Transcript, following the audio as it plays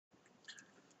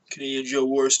Canadian Jail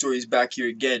War Stories back here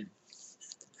again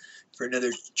for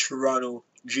another Toronto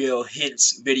Jail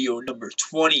Hints video number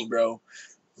 20, bro.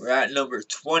 We're at number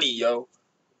 20, yo.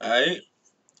 Alright?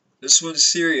 This one's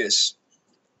serious.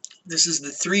 This is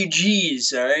the 3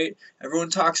 G's, alright? Everyone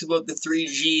talks about the 3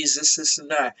 G's, this,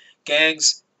 and that.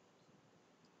 Gangs,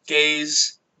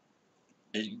 gays,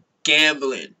 and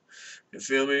gambling. You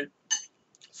feel me?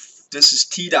 This is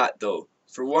T-Dot, though.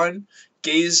 For one,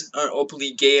 gays aren't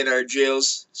openly gay in our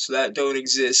jails, so that don't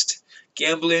exist.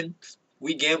 Gambling,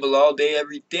 we gamble all day,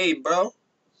 every day, bro.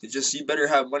 It's just you better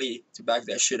have money to back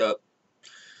that shit up.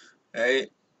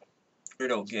 Alright? Or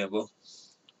don't gamble.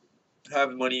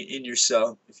 Have money in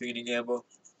yourself if you're gonna gamble.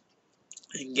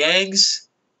 And gangs,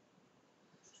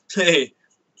 hey,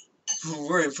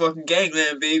 we're in fucking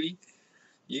gangland, baby.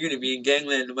 You're gonna be in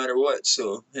gangland no matter what,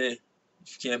 so, hey,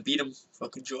 if you can't beat them,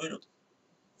 fucking join them.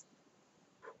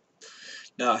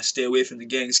 Nah, stay away from the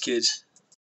gangs, kids.